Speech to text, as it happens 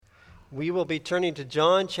We will be turning to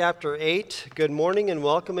John chapter 8. Good morning and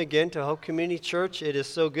welcome again to Hope Community Church. It is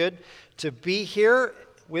so good to be here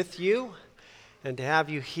with you and to have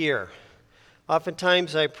you here.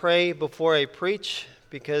 Oftentimes I pray before I preach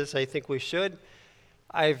because I think we should.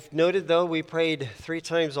 I've noted, though, we prayed 3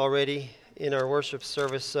 times already in our worship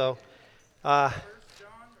service, so John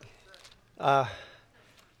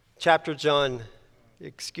chapter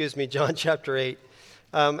 8.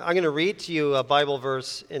 I'm going to read to you a Bible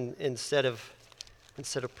verse instead of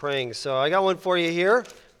praying. So I got one for you here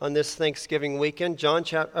on this Thanksgiving weekend.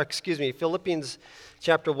 Philippians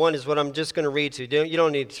chapter 1 is what I'm just going to read to you. You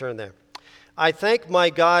don't need to turn there. I thank my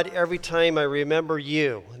God every time I remember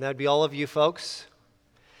you. And that'd be all of you folks.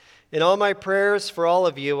 In all my prayers for all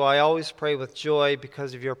of you, I always pray with joy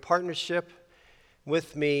because of your partnership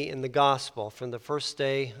with me in the gospel from the first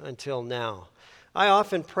day until now. I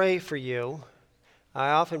often pray for you.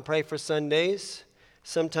 I often pray for Sundays.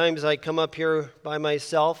 Sometimes I come up here by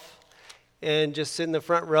myself and just sit in the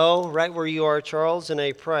front row, right where you are, Charles, and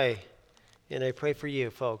I pray. And I pray for you,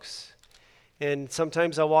 folks. And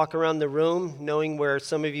sometimes I walk around the room knowing where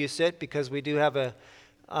some of you sit because we do have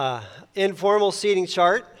a informal seating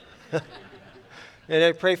chart. And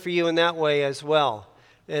I pray for you in that way as well.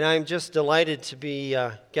 And I'm just delighted to be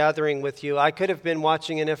gathering with you. I could have been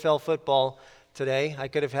watching NFL football today. I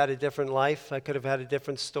could have had a different life. I could have had a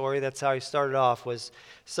different story. That's how I started off, was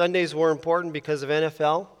Sundays were important because of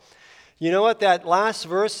NFL. You know what? That last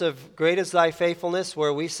verse of Great is Thy Faithfulness,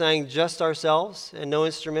 where we sang just ourselves and no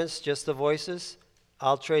instruments, just the voices,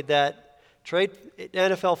 I'll trade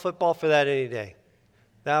NFL football for that any day.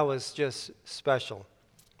 That was just special.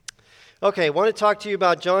 Okay, I want to talk to you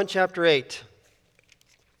about John chapter 8.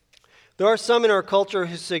 There are some in our culture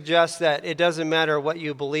who suggest that it doesn't matter what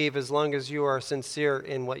you believe as long as you are sincere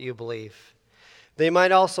in what you believe. They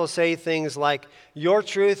might also say things like, your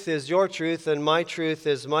truth is your truth and my truth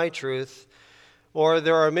is my truth, or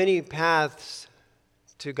there are many paths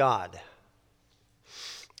to God.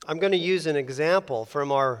 I'm going to use an example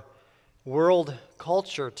from our world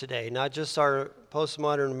culture today, not just our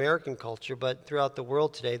postmodern American culture, but throughout the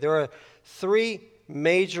world today. There are 3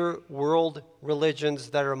 major world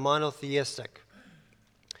religions that are monotheistic.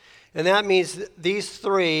 And that means these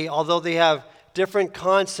 3, although they have different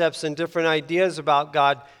concepts and different ideas about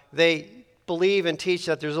God, they believe and teach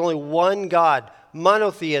that there's only one God,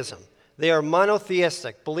 monotheism. They are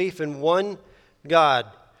monotheistic, belief in one God.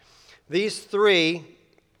 These 3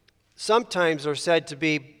 sometimes are said to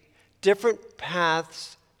be different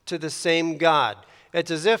paths to the same God.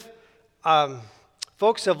 It's as if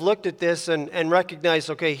folks have looked at this and recognized,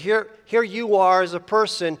 okay, here you are as a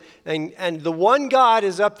person, and the one God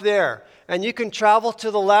is up there. And you can travel to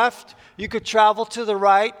the left, you could travel to the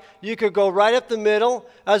right, you could go right up the middle.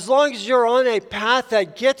 As long as you're on a path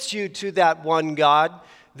that gets you to that one God,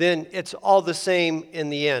 then it's all the same in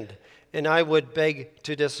the end. And I would beg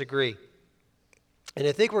to disagree. And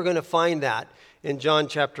I think we're going to find that in John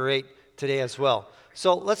chapter 8 today as well.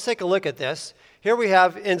 So let's take a look at this. Here we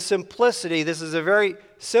have, in simplicity, this is a very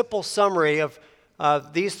simple summary of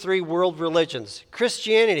these 3 world religions.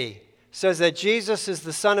 Christianity says that Jesus is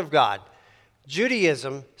the Son of God.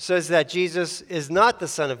 Judaism says that Jesus is not the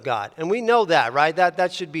Son of God. And we know that, right?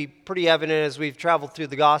 That should be pretty evident as we've traveled through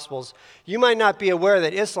the Gospels. You might not be aware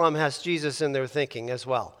that Islam has Jesus in their thinking as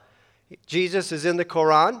well. Jesus is in the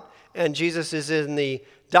Quran, and Jesus is in the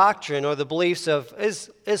doctrine or the beliefs of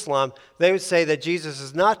Islam. They would say that Jesus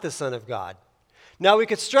is not the Son of God. Now, we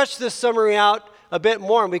could stretch this summary out a bit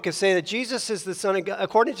more, and we could say that Jesus is the Son of God.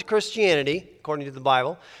 According to Christianity, according to the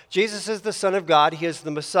Bible, Jesus is the Son of God. He is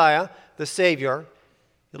the Messiah, the Savior.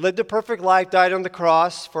 He lived a perfect life, died on the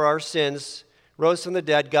cross for our sins, rose from the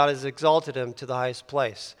dead. God has exalted him to the highest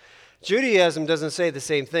place. Judaism doesn't say the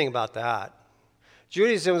same thing about that.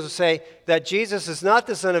 Judaism will say that Jesus is not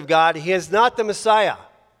the Son of God. He is not the Messiah.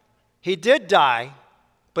 He did die,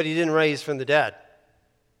 but he didn't rise from the dead.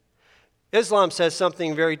 Islam says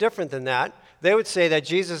something very different than that. They would say that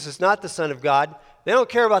Jesus is not the Son of God. They don't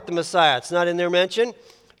care about the Messiah. It's not in their mention.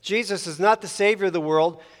 Jesus is not the Savior of the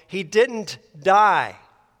world. He didn't die.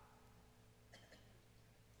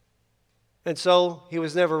 And so he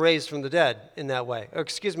was never raised from the dead in that way. Or,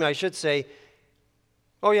 excuse me, I should say,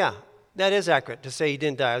 oh yeah, that is accurate to say he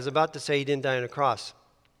didn't die. I was about to say he didn't die on a cross.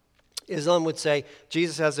 Islam would say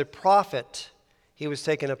Jesus as a prophet, he was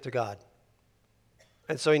taken up to God.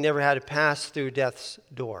 And so he never had to pass through death's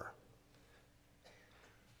door.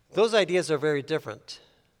 Those ideas are very different.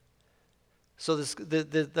 So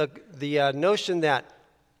the notion that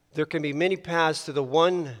there can be many paths to the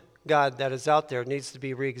one God that is out there needs to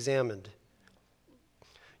be re-examined.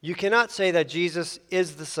 You cannot say that Jesus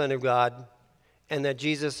is the Son of God and that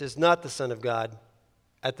Jesus is not the Son of God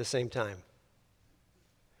at the same time.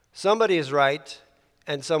 Somebody is right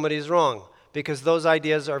and somebody is wrong because those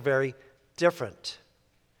ideas are very different.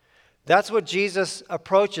 That's what Jesus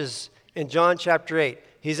approaches in John chapter 8.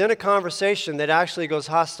 He's in a conversation that actually goes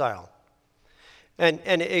hostile. And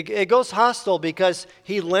it goes hostile because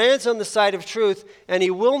he lands on the side of truth and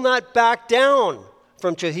he will not back down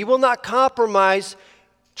from truth. He will not compromise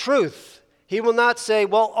truth. He will not say,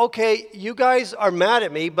 well, okay, you guys are mad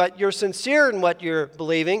at me, but you're sincere in what you're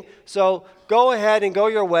believing, so go ahead and go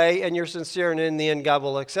your way, and you're sincere, and in the end, God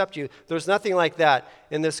will accept you. There's nothing like that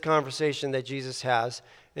in this conversation that Jesus has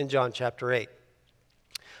in John chapter 8.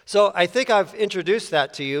 So I think I've introduced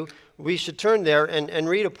that to you. We should turn there and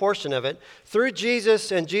read a portion of it. Through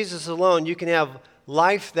Jesus and Jesus alone, you can have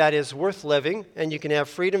life that is worth living, and you can have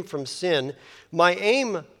freedom from sin. My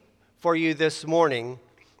aim for you this morning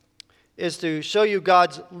is to show you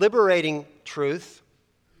God's liberating truth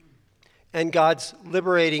and God's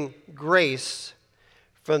liberating grace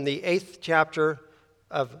from the 8th chapter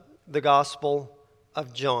of the Gospel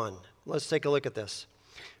of John. Let's take a look at this.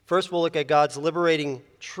 First, we'll look at God's liberating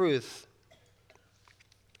truth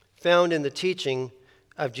found in the teaching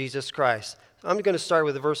of Jesus Christ. I'm going to start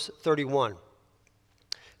with verse 31.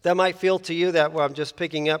 That might feel to you that I'm just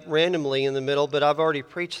picking up randomly in the middle, but I've already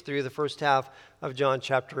preached through the first half of John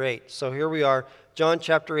chapter 8. So here we are, John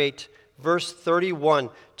chapter 8, verse 31.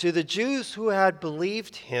 To the Jews who had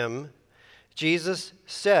believed him, Jesus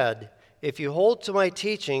said, if you hold to my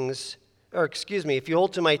teaching,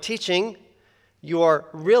 you are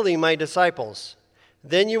really my disciples.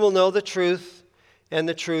 Then you will know the truth, and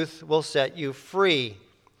the truth will set you free.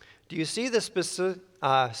 Do you see the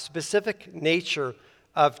specific nature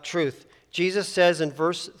of truth? Jesus says in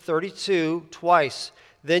verse 32 twice,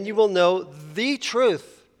 then you will know the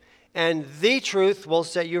truth, and the truth will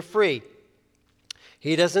set you free.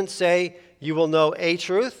 He doesn't say you will know a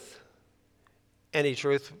truth, and a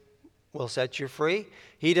truth will set you free.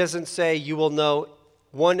 He doesn't say you will know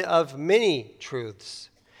one of many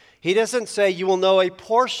truths. He doesn't say you will know a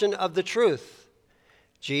portion of the truth.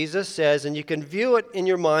 Jesus says, and you can view it in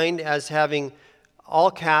your mind as having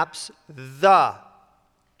all caps, the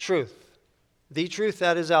truth. The truth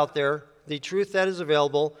that is out there, the truth that is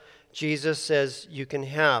available, Jesus says you can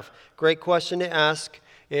have. Great question to ask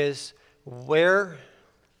is, where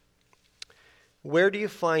do you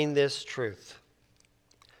find this truth?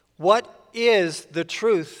 What is the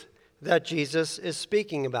truth that Jesus is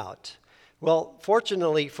speaking about? Well,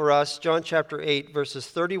 fortunately for us, John chapter 8, verses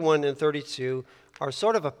 31 and 32 are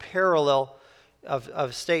sort of a parallel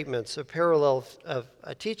of statements, a parallel of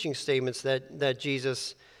teaching statements that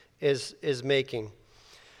Jesus is making.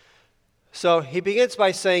 So he begins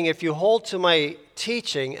by saying, if you hold to my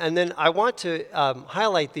teaching, and then I want to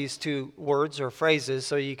highlight these two words or phrases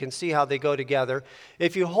so you can see how they go together.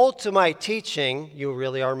 If you hold to my teaching, you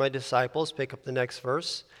really are my disciples. Pick up the next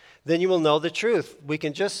verse. Then you will know the truth. We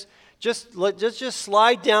can just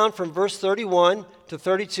slide down from verse 31 to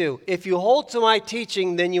 32. If you hold to my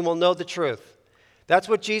teaching, then you will know the truth. That's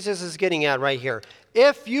what Jesus is getting at right here.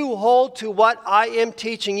 If you hold to what I am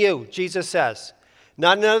teaching you, Jesus says.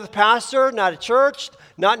 Not another pastor, not a church,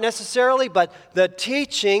 not necessarily, but the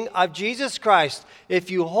teaching of Jesus Christ. If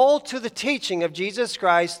you hold to the teaching of Jesus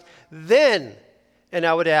Christ, then, and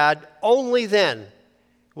I would add, only then,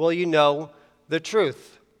 will you know the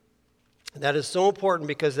truth. That is so important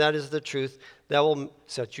because that is the truth that will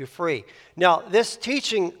set you free. Now, this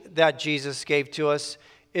teaching that Jesus gave to us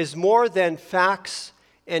is more than facts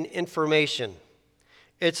and information.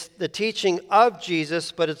 It's the teaching of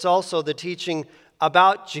Jesus, but it's also the teaching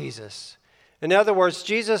about Jesus. In other words,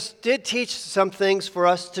 Jesus did teach some things for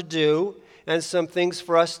us to do and some things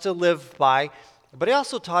for us to live by, but he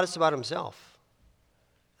also taught us about himself.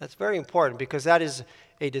 That's very important because that is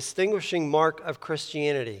a distinguishing mark of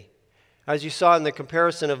Christianity. As you saw in the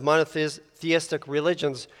comparison of monotheistic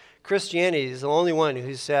religions, Christianity is the only one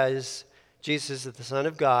who says Jesus is the Son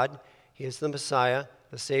of God, he is the Messiah,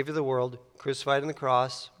 the Savior of the world, crucified on the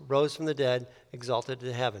cross, rose from the dead, exalted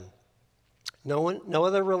to heaven. No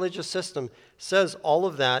other religious system says all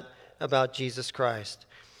of that about Jesus Christ.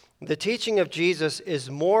 The teaching of Jesus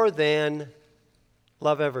is more than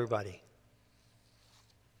love everybody.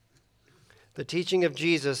 The teaching of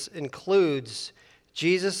Jesus includes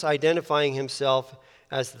Jesus identifying himself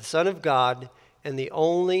as the Son of God and the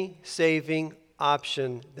only saving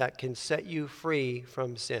option that can set you free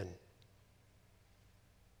from sin.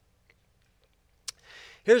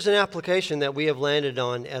 Here's an application that we have landed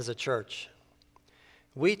on as a church.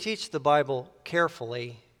 We teach the Bible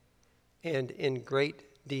carefully and in great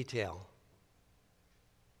detail.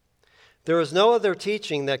 There is no other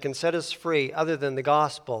teaching that can set us free other than the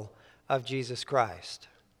gospel of Jesus Christ.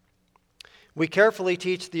 We carefully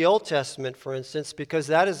teach the Old Testament, for instance, because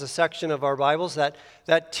that is a section of our Bibles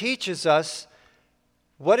that teaches us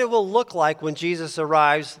what it will look like when Jesus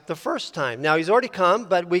arrives the first time. Now, he's already come,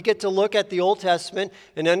 but we get to look at the Old Testament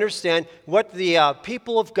and understand what the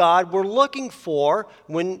people of God were looking for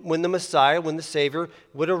when the Messiah, when the Savior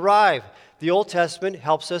would arrive. The Old Testament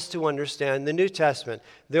helps us to understand the New Testament.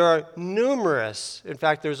 There are numerous, in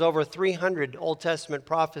fact, there's over 300 Old Testament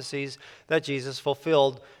prophecies that Jesus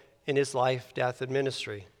fulfilled in his life, death, and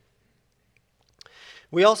ministry.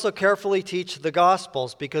 We also carefully teach the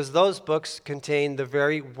Gospels because those books contain the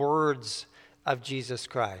very words of Jesus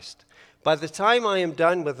Christ. By the time I am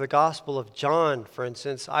done with the Gospel of John, for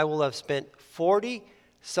instance, I will have spent 40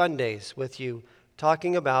 Sundays with you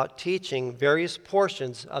talking about teaching various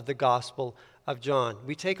portions of the Gospel of John.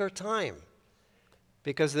 We take our time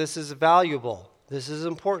because this is valuable. This is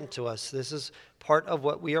important to us. This is part of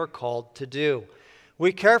what we are called to do.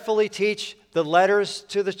 We carefully teach the letters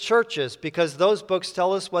to the churches because those books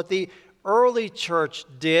tell us what the early church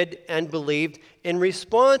did and believed in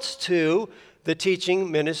response to the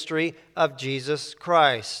teaching ministry of Jesus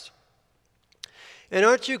Christ. And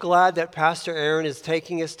aren't you glad that Pastor Aaron is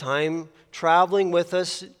taking his time traveling with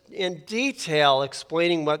us in detail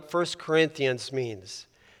explaining what 1 Corinthians means?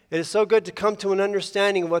 It is so good to come to an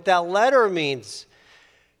understanding of what that letter means.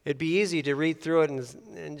 It'd be easy to read through it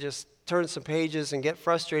and just turn some pages and get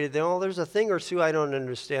frustrated. Then, there's a thing or two I don't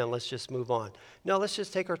understand. Let's just move on. No, let's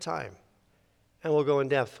just take our time. And we'll go in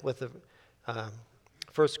depth with the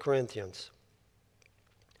 1 Corinthians.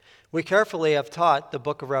 We carefully have taught the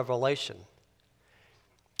book of Revelation.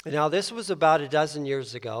 Now, this was about a dozen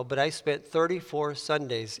years ago, but I spent 34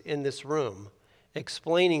 Sundays in this room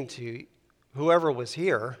explaining to whoever was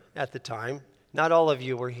here at the time, not all of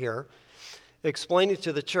you were here, explaining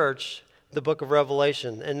to the church the book of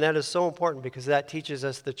Revelation. And that is so important because that teaches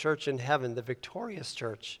us the church in heaven, the victorious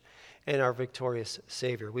church, and our victorious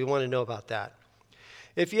Savior. We want to know about that.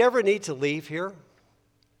 If you ever need to leave here,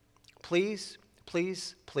 please,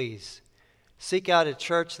 please, please seek out a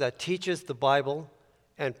church that teaches the Bible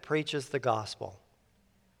and preaches the gospel.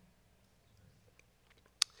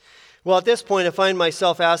 Well, at this point, I find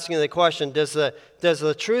myself asking the question, does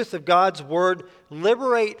the truth of God's word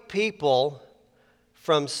liberate people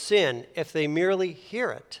from sin if they merely hear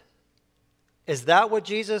it? Is that what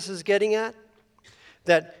Jesus is getting at?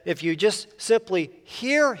 That if you just simply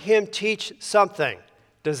hear him teach something,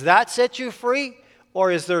 does that set you free?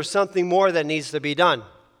 Or is there something more that needs to be done?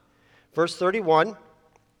 Verse 31,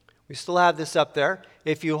 we still have this up there.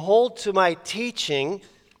 If you hold to my teaching,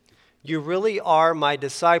 you really are my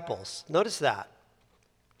disciples. Notice that.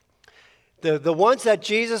 The ones that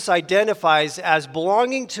Jesus identifies as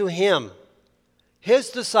belonging to him, his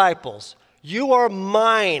disciples, you are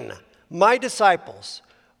mine. My disciples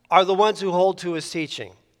are the ones who hold to his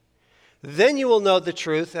teaching. Then you will know the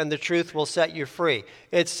truth, and the truth will set you free.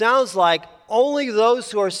 It sounds like only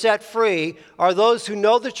those who are set free are those who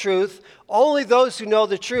know the truth. Only those who know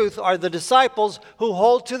the truth are the disciples who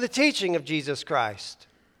hold to the teaching of Jesus Christ.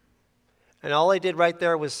 And all I did right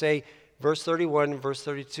there was say verse 31 and verse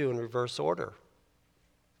 32 in reverse order.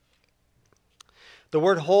 The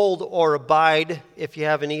word hold or abide, if you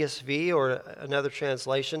have an ESV or another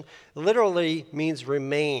translation, literally means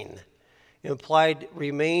remain. Implied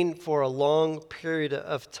remain for a long period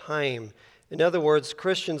of time. In other words,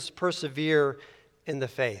 Christians persevere in the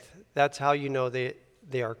faith. That's how you know they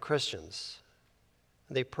are Christians.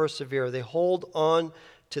 They persevere. They hold on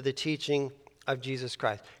to the teaching of Jesus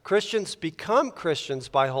Christ. Christians become Christians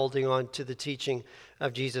by holding on to the teaching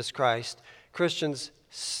of Jesus Christ. Christians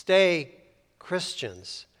stay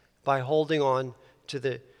Christians by holding on to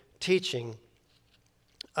the teaching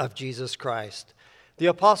of Jesus Christ. The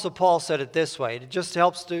Apostle Paul said it this way. It just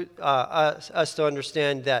helps us to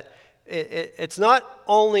understand that it's not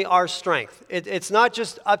only our strength. It's not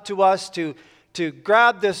just up to us to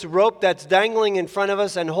grab this rope that's dangling in front of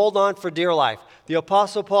us and hold on for dear life. The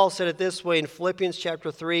Apostle Paul said it this way in Philippians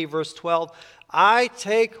chapter 3, verse 12. I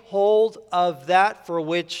take hold of that for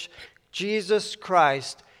which Jesus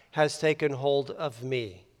Christ has taken hold of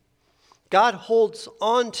me. God holds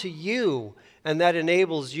on to you, and that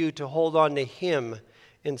enables you to hold on to him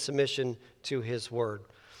in submission to his word.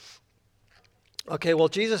 Okay, well,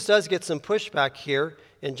 Jesus does get some pushback here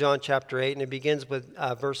in John chapter 8, and it begins with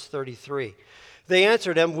verse 33. They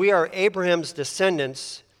answered him, we are Abraham's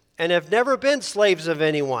descendants and have never been slaves of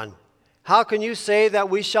anyone. How can you say that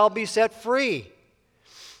we shall be set free?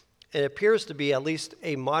 It appears to be at least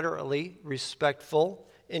a moderately respectful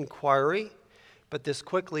inquiry, but this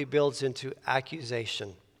quickly builds into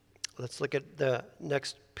accusation. Let's look at the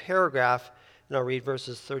next paragraph, and I'll read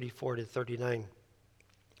verses 34 to 39.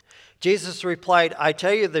 Jesus replied, I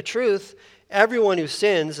tell you the truth, everyone who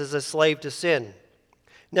sins is a slave to sin.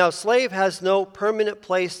 Now, a slave has no permanent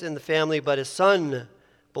place in the family, but a son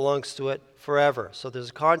belongs to it forever. So there's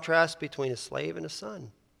a contrast between a slave and a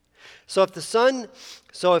son. So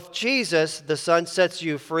if Jesus, the Son, sets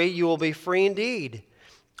you free, you will be free indeed.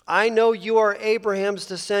 I know you are Abraham's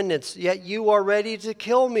descendants, yet you are ready to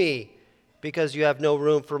kill me because you have no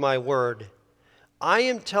room for my word. I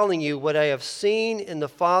am telling you what I have seen in the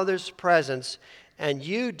Father's presence, and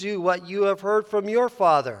you do what you have heard from your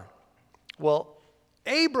father. Well,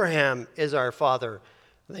 Abraham is our father,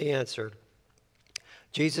 they answered.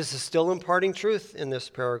 Jesus is still imparting truth in this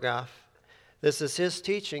paragraph. This is his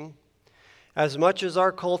teaching. As much as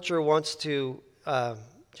our culture wants to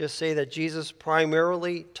just say that Jesus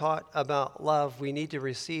primarily taught about love, we need to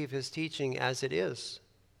receive his teaching as it is.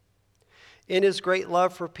 In his great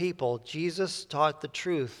love for people, Jesus taught the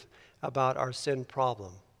truth about our sin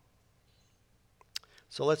problem.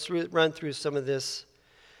 So let's run through some of this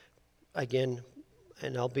again,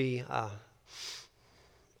 and I'll be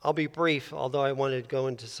brief, although I wanted to go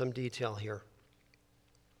into some detail here.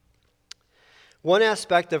 One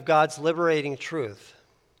aspect of God's liberating truth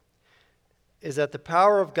is that the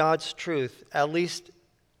power of God's truth, at least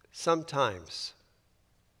sometimes,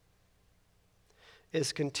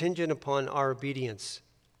 is contingent upon our obedience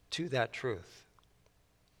to that truth.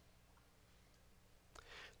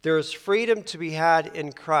 There is freedom to be had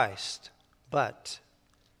in Christ, but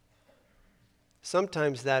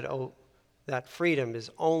sometimes that freedom is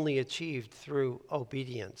only achieved through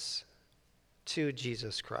obedience to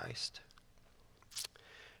Jesus Christ.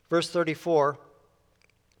 Verse 34,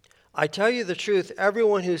 I tell you the truth,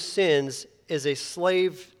 everyone who sins is a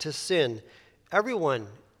slave to sin. Everyone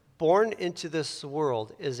born into this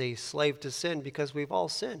world is a slave to sin because we've all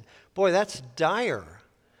sinned. Boy, that's dire.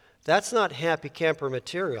 That's not happy camper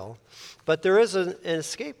material. But there is an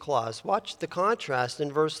escape clause. Watch the contrast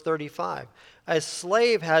in verse 35. A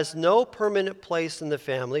slave has no permanent place in the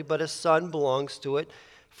family, but a son belongs to it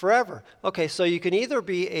forever. Okay, so you can either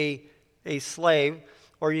be a slave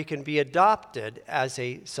or you can be adopted as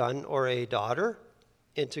a son or a daughter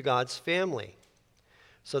into God's family.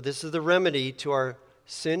 So this is the remedy to our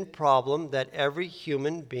sin problem that every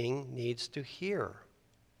human being needs to hear.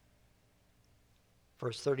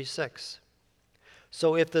 Verse 36.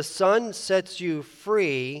 So if the Son sets you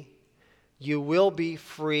free, you will be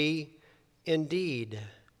free indeed.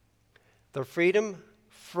 The freedom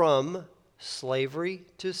from slavery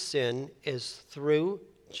to sin is through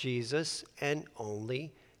Jesus and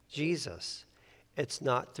only Jesus. It's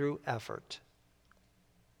not through effort.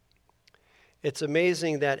 It's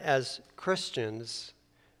amazing that as Christians,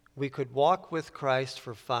 we could walk with Christ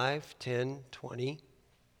for 5, 10, 20,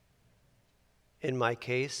 in my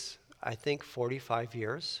case, I think 45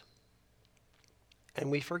 years, and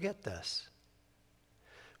we forget this.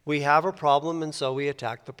 We have a problem, and so we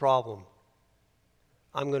attack the problem.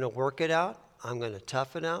 I'm going to work it out. I'm going to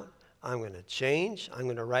tough it out. I'm going to change. I'm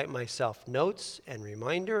going to write myself notes and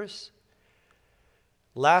reminders.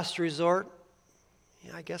 Last resort,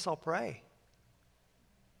 I guess I'll pray.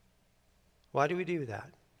 Why do we do that?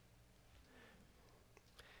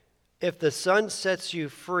 If the Son sets you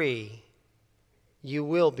free, you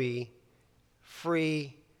will be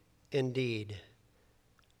free indeed.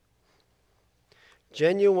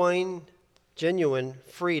 Genuine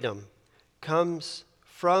freedom comes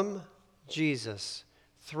from Jesus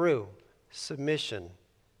through submission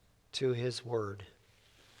to his word.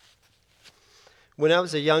 When I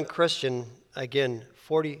was a young Christian, again,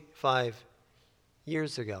 45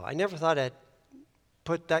 years ago, I never thought I'd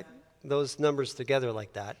put those numbers together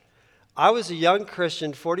like that. I was a young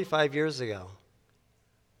Christian 45 years ago.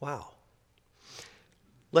 Wow.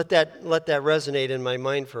 Let that resonate in my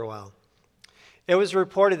mind for a while. It was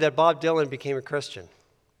reported that Bob Dylan became a Christian.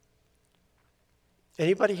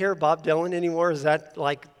 Anybody hear Bob Dylan anymore? Is that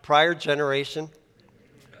like prior generation?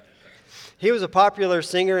 He was a popular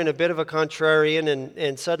singer and a bit of a contrarian,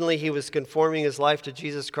 and suddenly he was conforming his life to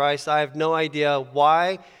Jesus Christ. I have no idea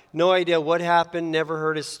why, no idea what happened, never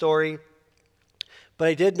heard his story. But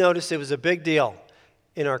I did notice it was a big deal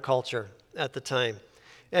in our culture at the time.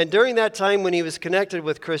 And during that time when he was connected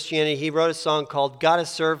with Christianity, he wrote a song called Gotta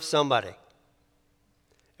Serve Somebody.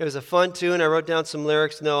 It was a fun tune. I wrote down some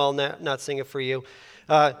lyrics. No, I'll not sing it for you.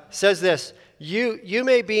 Says this, you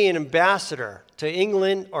may be an ambassador to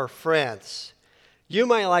England or France. You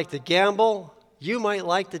might like to gamble. You might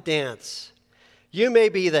like to dance. You may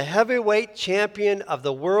be the heavyweight champion of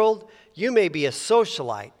the world. You may be a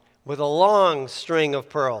socialite with a long string of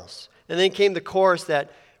pearls. And then came the chorus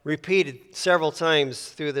that repeated several times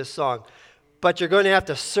through this song. But you're going to have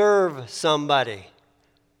to serve somebody.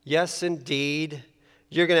 Yes, indeed.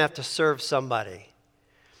 You're going to have to serve somebody.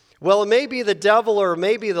 Well, it may be the devil or it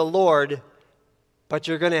may be the Lord, but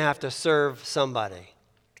you're going to have to serve somebody.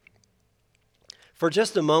 For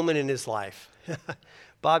just a moment in his life,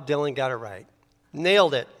 Bob Dylan got it right.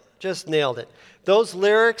 Nailed it. Just nailed it. Those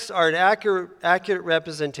lyrics are an accurate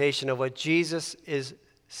representation of what Jesus is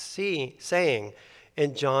saying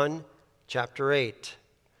in John chapter 8.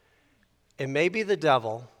 It may be the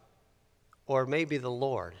devil or it may be the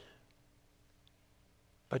Lord,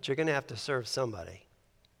 but you're going to have to serve somebody.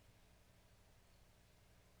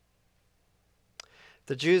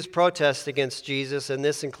 The Jews protest against Jesus, and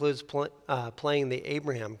this includes playing the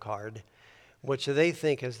Abraham card, which they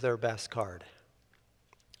think is their best card.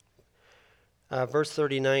 Verse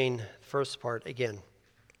 39, first part again.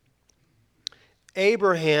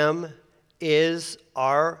 Abraham is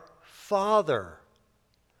our father.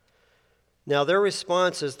 Now, their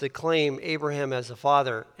response is to claim Abraham as a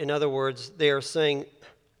father. In other words, they are saying,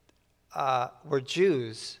 we're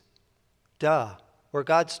Jews. Duh. We're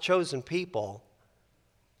God's chosen people.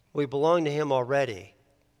 We belong to him already.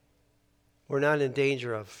 We're not in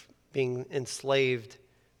danger of being enslaved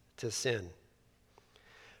to sin.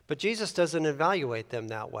 But Jesus doesn't evaluate them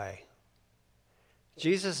that way.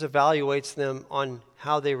 Jesus evaluates them on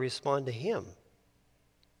how they respond to him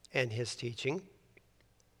and his teaching.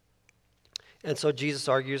 And so Jesus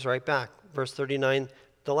argues right back. Verse 39,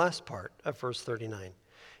 the last part of verse 39.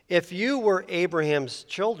 If you were Abraham's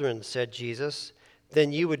children, said Jesus,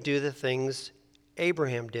 then you would do the things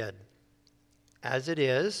Abraham did. As it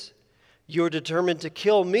is, you are determined to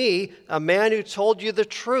kill me, a man who told you the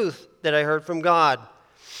truth that I heard from God.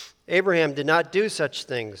 Abraham did not do such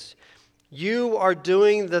things. You are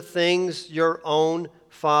doing the things your own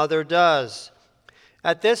father does.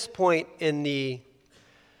 At this point in the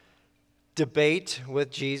debate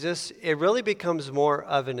with Jesus, it really becomes more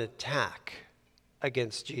of an attack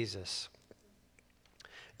against Jesus.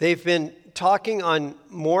 They've been talking on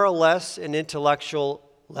more or less an intellectual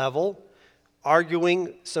level,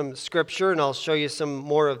 arguing some scripture, and I'll show you some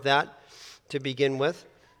more of that to begin with.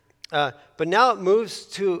 But now it moves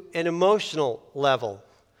to an emotional level.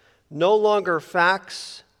 No longer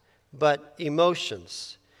facts, but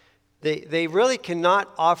emotions. They really cannot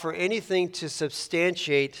offer anything to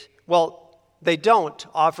substantiate, well, they don't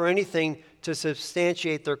offer anything to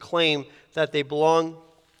substantiate their claim that they belong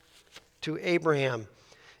to Abraham.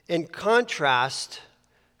 In contrast,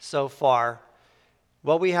 so far,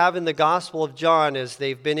 what we have in the Gospel of John is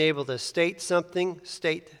they've been able to state something,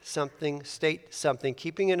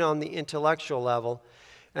 keeping it on the intellectual level,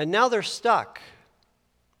 and now they're stuck.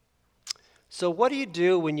 So what do you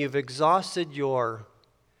do when you've exhausted your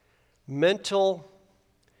mental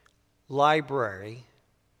library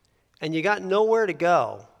and you got nowhere to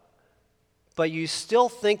go, but you still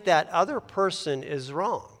think that other person is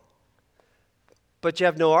wrong, but you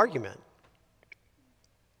have no argument?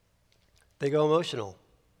 They go emotional.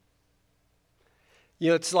 You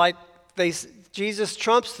know, it's like Jesus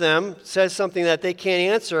trumps them, says something that they can't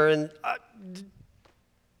answer, and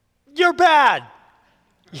you're bad.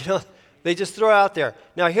 You know, they just throw it out there.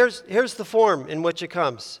 Now, here's the form in which it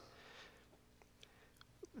comes.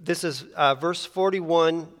 This is verse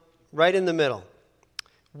 41, right in the middle.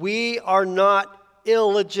 We are not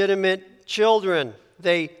illegitimate children.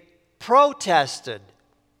 They protested.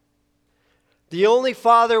 The only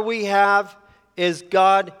father we have is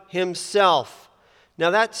God himself.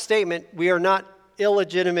 Now that statement, we are not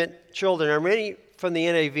illegitimate children. I'm reading from the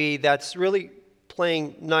NIV. That's really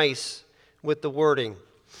playing nice with the wording.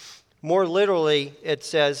 More literally, it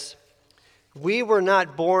says, we were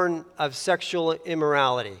not born of sexual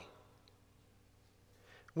immorality.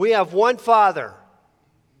 We have one Father,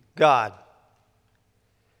 God.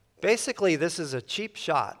 Basically, this is a cheap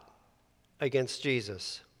shot against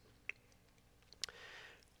Jesus.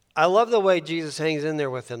 I love the way Jesus hangs in there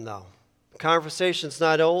with him, though. The conversation's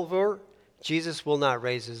not over. Jesus will not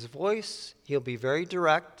raise his voice. He'll be very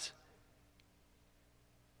direct,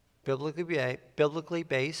 biblically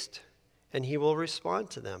based, and he will respond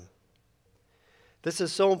to them. This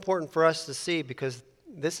is so important for us to see because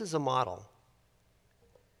this is a model.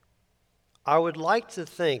 I would like to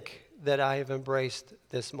think that I have embraced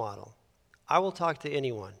this model. I will talk to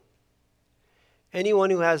anyone. Anyone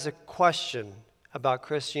who has a question about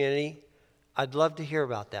Christianity, I'd love to hear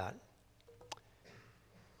about that.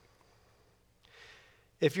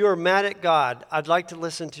 If you're mad at God, I'd like to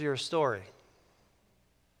listen to your story.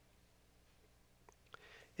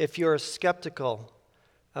 if you're skeptical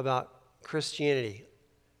about Christianity,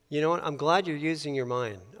 you know what? I'm glad you're using your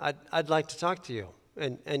mind. I'd like to talk to you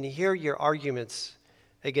and hear your arguments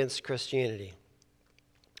against Christianity.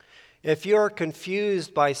 If you're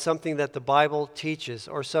confused by something that the Bible teaches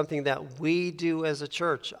or something that we do as a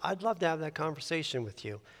church, I'd love to have that conversation with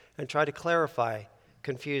you and try to clarify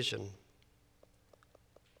confusion.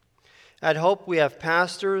 At Hope, we have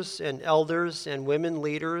pastors and elders and women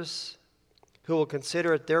leaders who will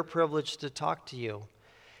consider it their privilege to talk to you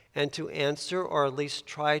and to answer, or at least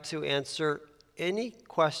try to answer, any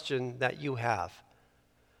question that you have.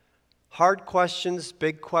 Hard questions,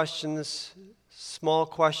 big questions, small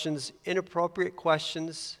questions, inappropriate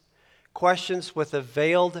questions, questions with a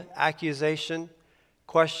veiled accusation,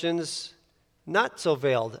 questions not so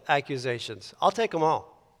veiled accusations. I'll take them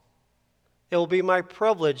all. It will be my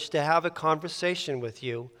privilege to have a conversation with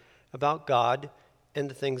you about God and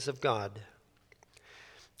the things of God.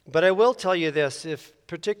 But I will tell you this,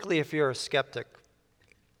 particularly if you're a skeptic,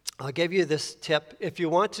 I'll give you this tip. If you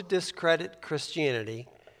want to discredit Christianity,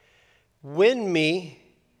 win me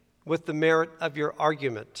with the merit of your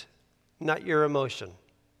argument, not your emotion.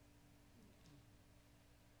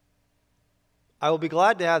 I will be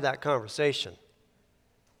glad to have that conversation,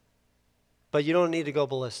 but you don't need to go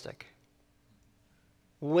ballistic.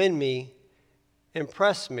 Win me,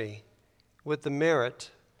 impress me with the merit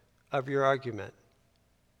of your argument,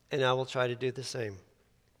 and I will try to do the same.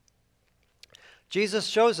 Jesus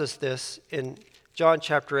shows us this in John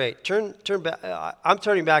chapter 8. Turn back. I'm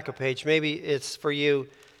turning back a page. Maybe it's for you.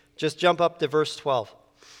 Just jump up to verse 12.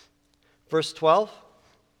 Verse 12.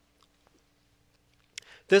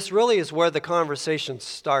 This really is where the conversation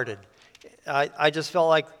started. I just felt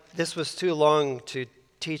like this was too long to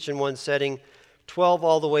teach in one setting. 12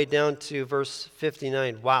 all the way down to verse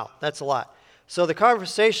 59. Wow, that's a lot. So the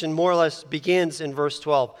conversation more or less begins in verse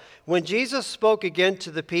 12. When Jesus spoke again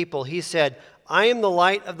to the people, he said, I am the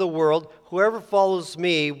light of the world. Whoever follows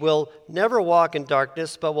me will never walk in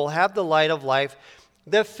darkness, but will have the light of life.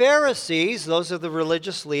 The Pharisees, those are the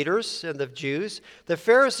religious leaders and the Jews, the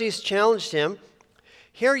Pharisees challenged him.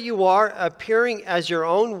 Here you are appearing as your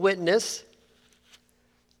own witness.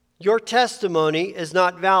 Your testimony is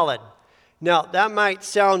not valid. Now, that might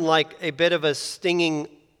sound like a bit of a stinging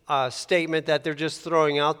statement that they're just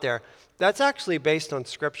throwing out there. That's actually based on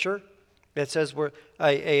Scripture. It says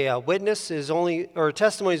a witness is only, or a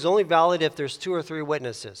testimony is only valid if there's 2 or 3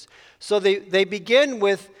 witnesses. So they begin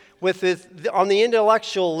with it on the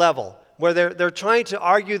intellectual level, where they're trying to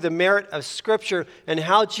argue the merit of Scripture and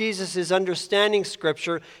how Jesus is understanding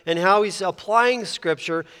Scripture and how he's applying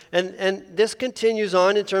Scripture. And this continues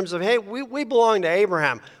on in terms of, hey, we belong to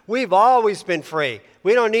Abraham. We've always been free.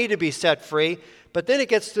 We don't need to be set free. But then it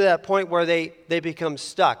gets to that point where they become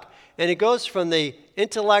stuck. And it goes from the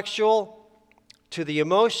intellectual to the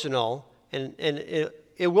emotional, and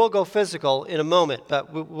it will go physical in a moment,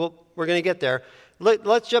 but we're going to get there.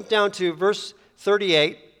 Let's jump down to verse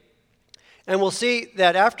 38. And we'll see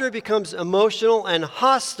that after it becomes emotional and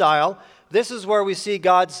hostile, this is where we see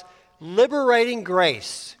God's liberating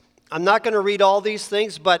grace. I'm not going to read all these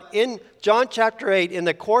things, but in John chapter 8, in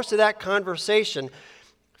the course of that conversation,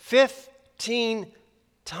 15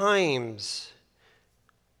 times,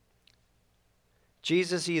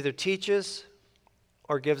 Jesus either teaches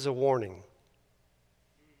or gives a warning.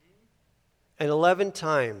 And 11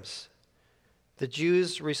 times, the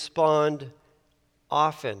Jews respond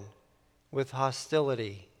often with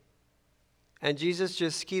hostility. And Jesus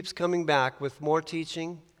just keeps coming back with more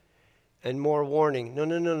teaching and more warning.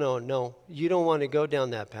 No. You don't want to go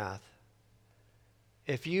down that path.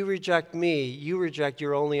 If you reject me, you reject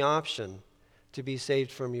your only option to be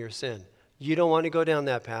saved from your sin. You don't want to go down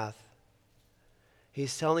that path.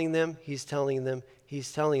 He's telling them.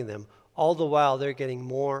 All the while, they're getting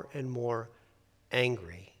more and more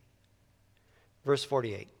angry. Verse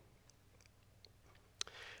 48.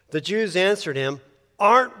 The Jews answered him,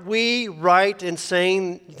 aren't we right in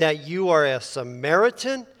saying that you are a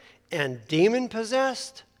Samaritan and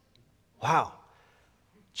demon-possessed? Wow.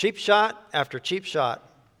 Cheap shot after cheap shot.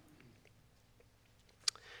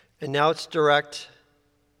 And now it's direct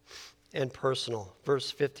and personal.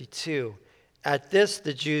 Verse 52. At this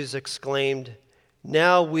the Jews exclaimed,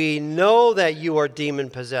 now we know that you are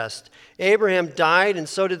demon-possessed. Abraham died, and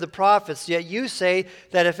so did the prophets. Yet you say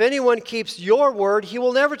that if anyone keeps your word, he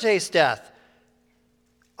will never taste death.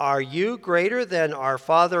 Are you greater than our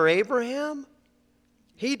father Abraham?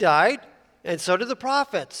 He died, and so did the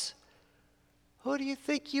prophets. Who do you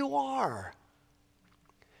think you are?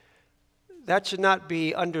 That should not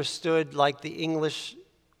be understood like the English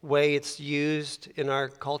way it's used in our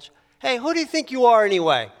culture. Hey, who do you think you are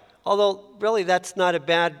anyway? Although, really, that's not a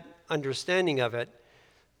bad understanding of it.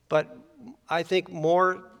 But I think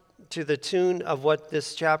more to the tune of what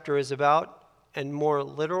this chapter is about and more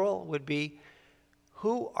literal would be,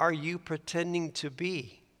 who are you pretending to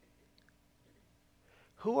be?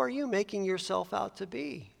 Who are you making yourself out to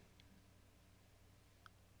be?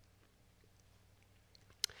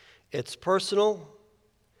 It's personal,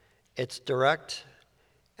 it's direct,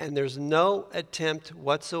 and there's no attempt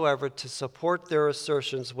whatsoever to support their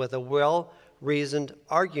assertions with a well-reasoned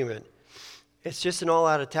argument. It's just an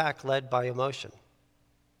all-out attack led by emotion.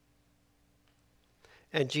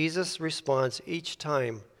 And Jesus responds each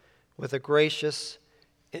time with a gracious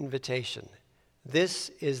invitation. This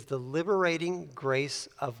is the liberating grace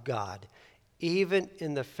of God. Even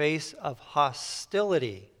in the face of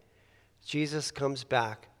hostility, Jesus comes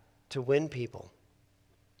back to win people.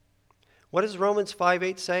 What does Romans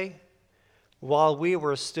 5:8 say? While we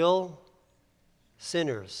were still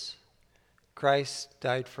sinners, Christ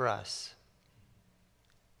died for us.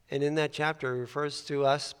 And in that chapter, it refers to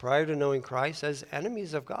us prior to knowing Christ as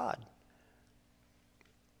enemies of God.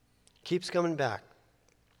 Keeps coming back.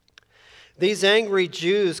 These angry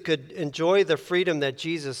Jews could enjoy the freedom that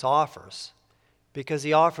Jesus offers because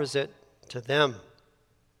he offers it to them.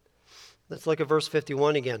 Let's look at verse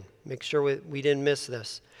 51 again. Make sure we didn't miss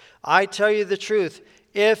this. I tell you the truth,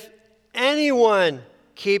 if anyone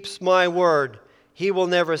keeps my word, he will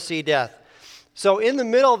never see death. So in the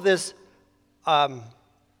middle of this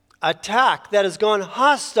attack that has gone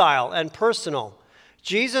hostile and personal,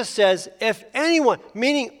 Jesus says, if anyone,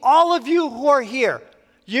 meaning all of you who are here,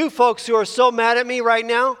 you folks who are so mad at me right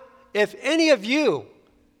now, if any of you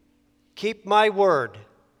keep my word,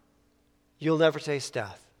 you'll never taste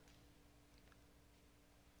death.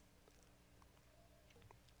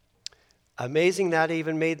 Amazing that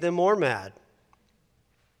even made them more mad.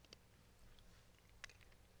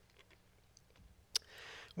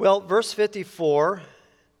 Well, verse 54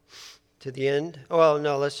 to the end. Well,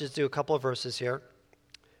 no, let's just do a couple of verses here.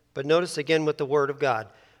 But notice again with the word of God.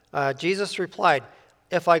 Jesus replied,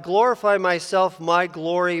 if I glorify myself, my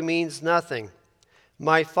glory means nothing.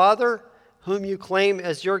 My Father, whom you claim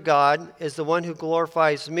as your God, is the one who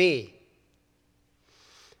glorifies me.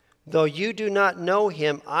 Though you do not know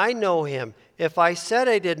him, I know him. If I said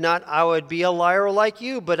I did not, I would be a liar like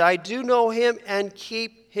you, but I do know him and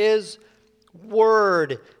keep his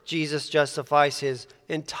word. Jesus justifies his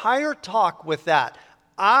entire talk with that.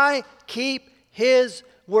 I keep his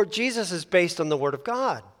word. Jesus is based on the word of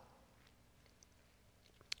God.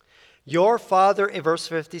 Your father, in verse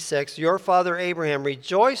 56, your father Abraham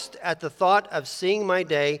rejoiced at the thought of seeing my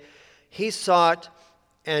day. He saw it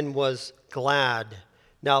and was glad.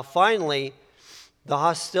 Now, finally, the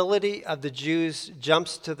hostility of the Jews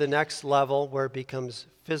jumps to the next level where it becomes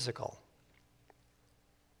physical.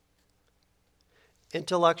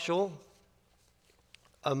 Intellectual,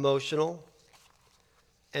 emotional,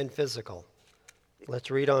 and physical.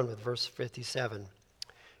 Let's read on with verse 57.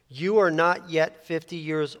 You are not yet 50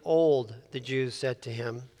 years old, the Jews said to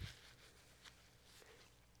him.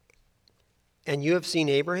 And you have seen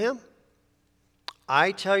Abraham?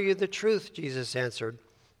 I tell you the truth, Jesus answered.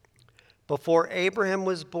 Before Abraham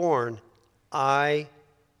was born, I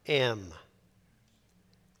am.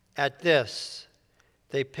 At this,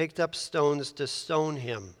 they picked up stones to stone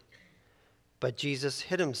him. But Jesus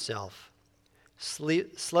hid himself,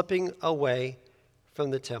 slipping away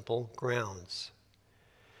from the temple grounds.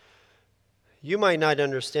 You might not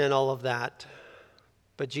understand all of that,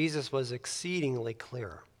 but Jesus was exceedingly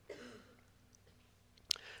clear.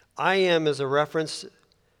 I am is a reference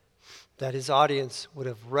that his audience would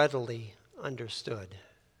have readily understood.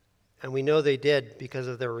 And we know they did because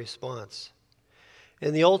of their response.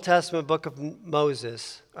 In the Old Testament book of in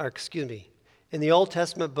the Old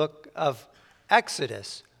Testament book of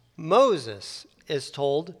Exodus, Moses is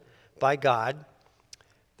told by God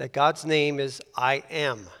that God's name is I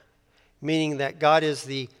am, meaning that God is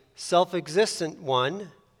the self-existent one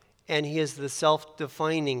and he is the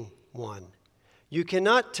self-defining one. You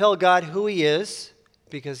cannot tell God who he is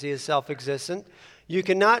because he is self-existent. You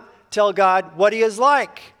cannot tell God what he is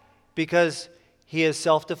like because he is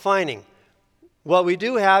self-defining. What we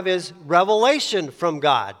do have is revelation from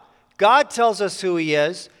God. God tells us who he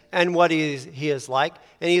is and what he is like,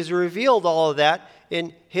 and he's revealed all of that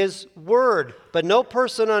in his word. But no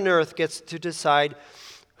person on earth gets to decide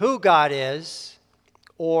who God is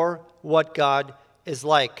or what God is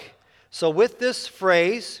like. So with this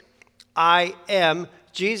phrase, I am,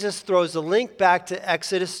 Jesus throws a link back to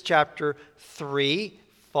Exodus chapter 3,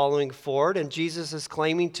 following forward, and Jesus is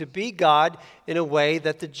claiming to be God in a way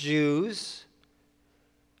that the Jews,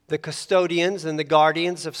 the custodians and the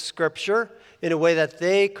guardians of Scripture in a way that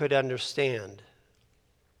they could understand.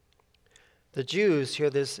 The Jews hear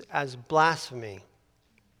this as blasphemy.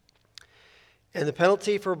 And the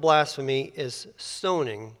penalty for blasphemy is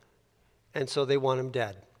stoning, and so they want him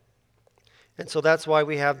dead. And so that's why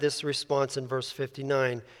we have this response in verse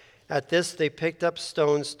 59. At this they picked up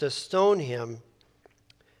stones to stone him,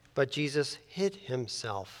 but Jesus hid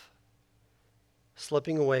himself,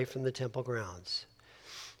 slipping away from the temple grounds.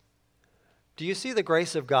 Do you see the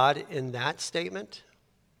grace of God in that statement?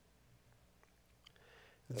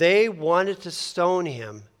 They wanted to stone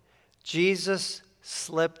him. Jesus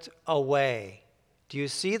slipped away. Do you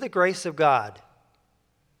see the grace of God?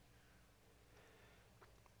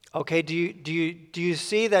 Okay, do you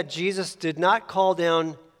see that Jesus did not call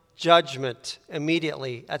down judgment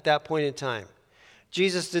immediately at that point in time?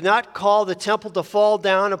 Jesus did not call the temple to fall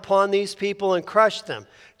down upon these people and crush them.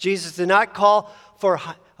 Jesus did not call for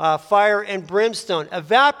fire and brimstone.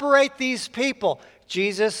 Evaporate these people.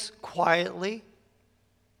 Jesus quietly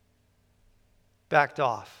backed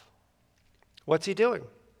off. What's he doing?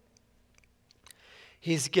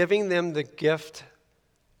 He's giving them the gift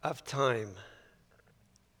of time,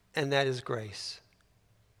 and that is grace.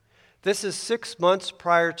 This is 6 months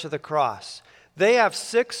prior to the cross. They have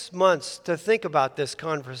 6 months to think about this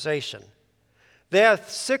conversation. They have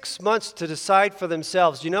 6 months to decide for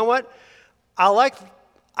themselves. You know what?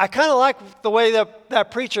 I kind of like the way that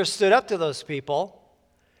preacher stood up to those people.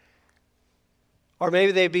 Or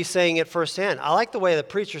maybe they'd be saying it firsthand. I like the way the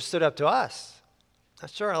preacher stood up to us. Not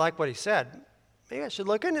sure I like what he said. Maybe I should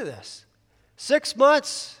look into this. 6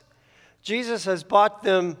 months. Jesus has bought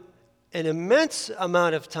them an immense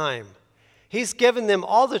amount of time. He's given them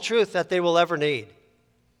all the truth that they will ever need.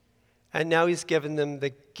 And now he's given them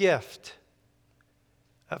the gift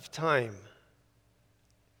of time.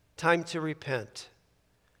 Time to repent.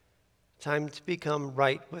 Time to become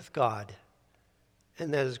right with God.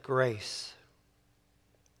 And that is grace.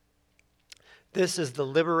 This is the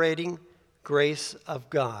liberating grace of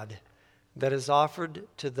God that is offered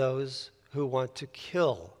to those who want to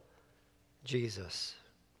kill Jesus.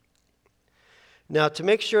 Now, to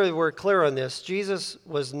make sure that we're clear on this, Jesus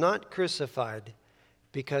was not crucified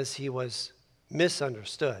because he was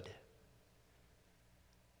misunderstood.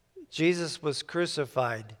 Jesus was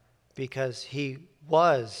crucified because he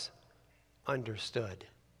was understood.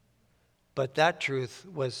 But that truth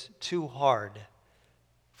was too hard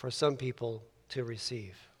for some people to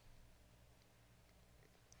receive.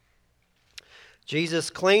 Jesus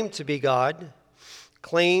claimed to be God,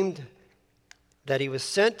 claimed that he was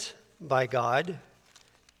sent by God,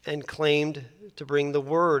 and claimed to bring the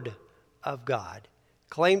word of God.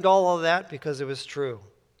 Claimed all of that because it was true.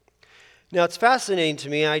 Now, it's fascinating to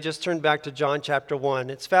me. I just turned back to John chapter 1.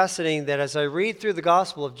 It's fascinating that as I read through the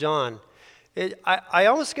Gospel of John, I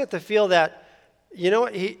almost get the feel that, you know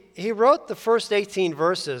what, he wrote the first 18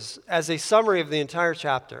 verses as a summary of the entire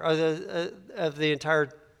chapter, or of the entire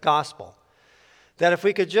Gospel. That if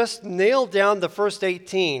we could just nail down the first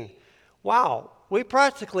 18, wow, we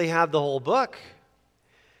practically have the whole book.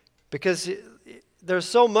 Because there's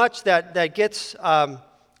so much that gets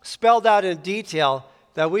spelled out in detail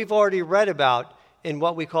that we've already read about in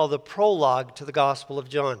what we call the prologue to the Gospel of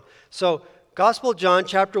John. So, Gospel of John,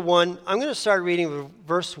 chapter 1, I'm going to start reading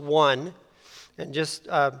verse 1. And just,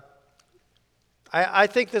 I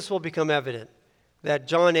think this will become evident, that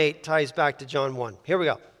John 8 ties back to John 1. Here we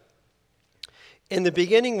go. In the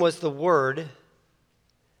beginning was the Word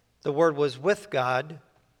was with God,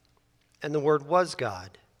 and the Word was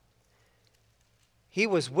God. He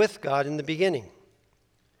was with God in the beginning.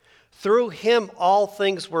 Through him all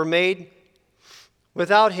things were made.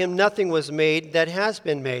 Without him nothing was made that has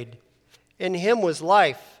been made. In him was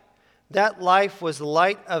life. That life was the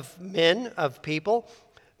light of men, of people.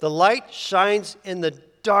 The light shines in the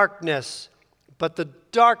darkness, but the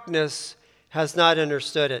darkness has not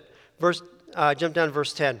understood it. Jump down to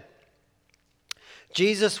verse 10.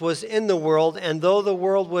 Jesus was in the world, and though the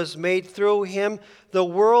world was made through him, the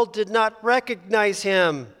world did not recognize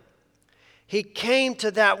him. He came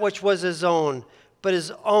to that which was his own, but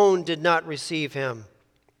his own did not receive him.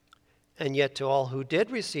 And yet to all who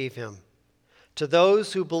did receive him, to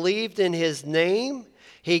those who believed in his name,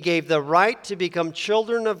 he gave the right to become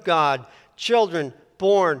children of God, children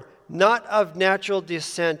born not of natural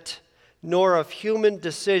descent, nor of human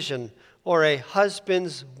decision or a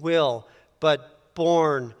husband's will, but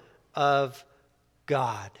born of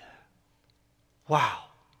God. Wow.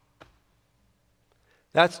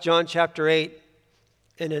 That's John chapter 8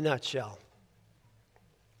 in a nutshell.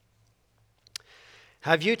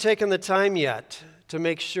 Have you taken the time yet to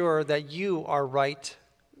make sure that you are right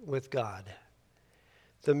with God.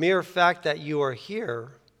 The mere fact that you are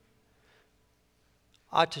here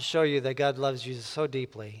ought to show you that God loves you so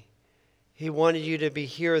deeply. He wanted you to be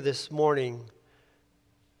here this morning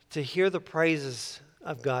to hear the praises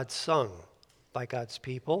of God sung by God's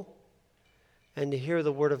people and to hear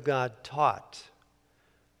the Word of God taught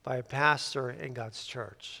by a pastor in God's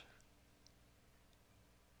church.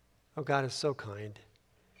 Oh, God is so kind.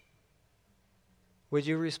 Would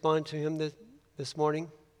you respond to him this morning?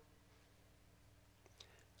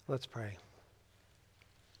 Let's pray.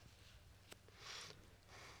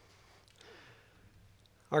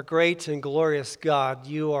 Our great and glorious God,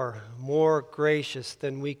 you are more gracious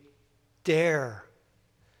than we dare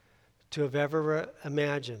to have ever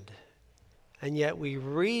imagined. And yet we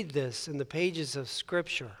read this in the pages of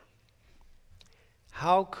Scripture.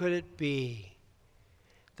 How could it be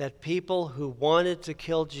that people who wanted to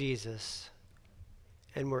kill Jesus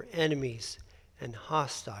and were enemies and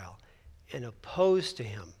hostile and opposed to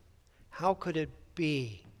him, how could it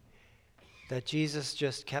be that Jesus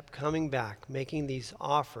just kept coming back, making these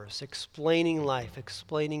offers, explaining life,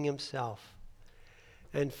 explaining himself,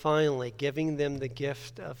 and finally giving them the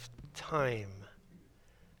gift of time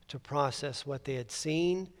to process what they had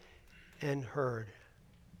seen and heard?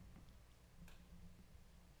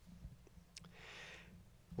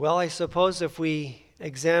 Well, I suppose if we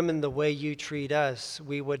examine the way you treat us,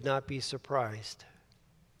 we would not be surprised.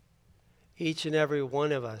 Each and every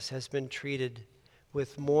one of us has been treated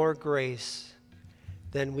with more grace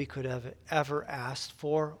than we could have ever asked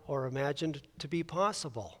for or imagined to be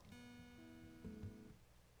possible.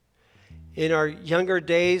 In our younger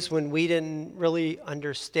days, when we didn't really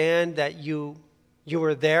understand that you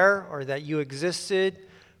were there or that you existed,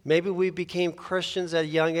 maybe we became Christians at a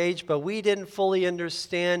young age, but we didn't fully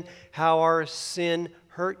understand how our sin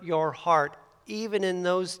hurt your heart. Even in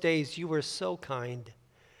those days, you were so kind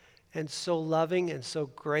and so loving and so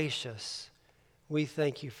gracious. We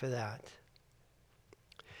thank you for that.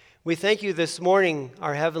 We thank you this morning,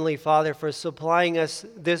 our Heavenly Father, for supplying us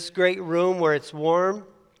this great room where it's warm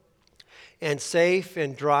and safe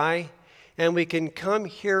and dry, and we can come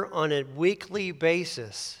here on a weekly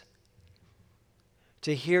basis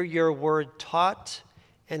to hear your word taught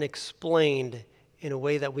and explained in a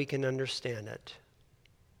way that we can understand it.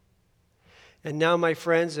 And now, my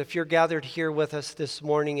friends, if you're gathered here with us this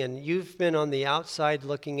morning and you've been on the outside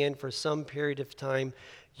looking in for some period of time,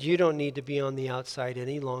 you don't need to be on the outside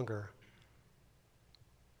any longer.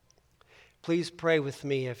 Please pray with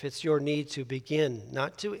me if it's your need to begin,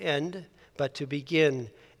 not to end, but to begin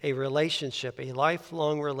a relationship, a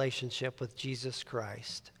lifelong relationship with Jesus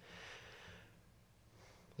Christ.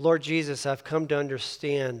 Lord Jesus, I've come to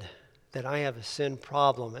understand that I have a sin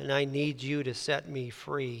problem and I need you to set me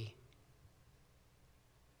free.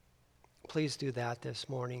 Please do that this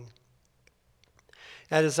morning.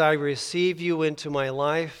 As I receive you into my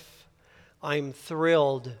life, I'm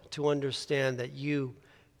thrilled to understand that you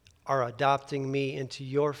are adopting me into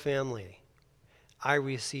your family. I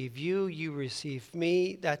receive you, you receive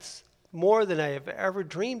me. That's more than I have ever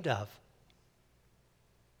dreamed of.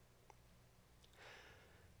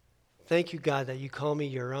 Thank you, God, that you call me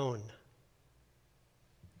your own.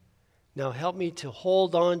 Now help me to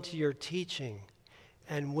hold on to your teaching.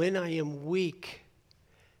 And when I am weak,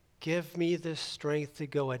 give me the strength to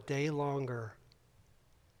go a day longer,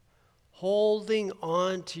 holding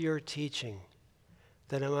on to your teaching,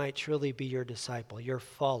 that I might truly be your disciple, your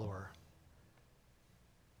follower.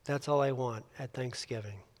 That's all I want at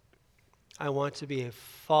Thanksgiving. I want to be a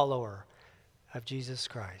follower of Jesus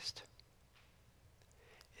Christ.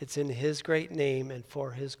 It's in his great name and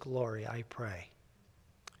for his glory I pray.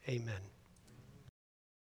 Amen.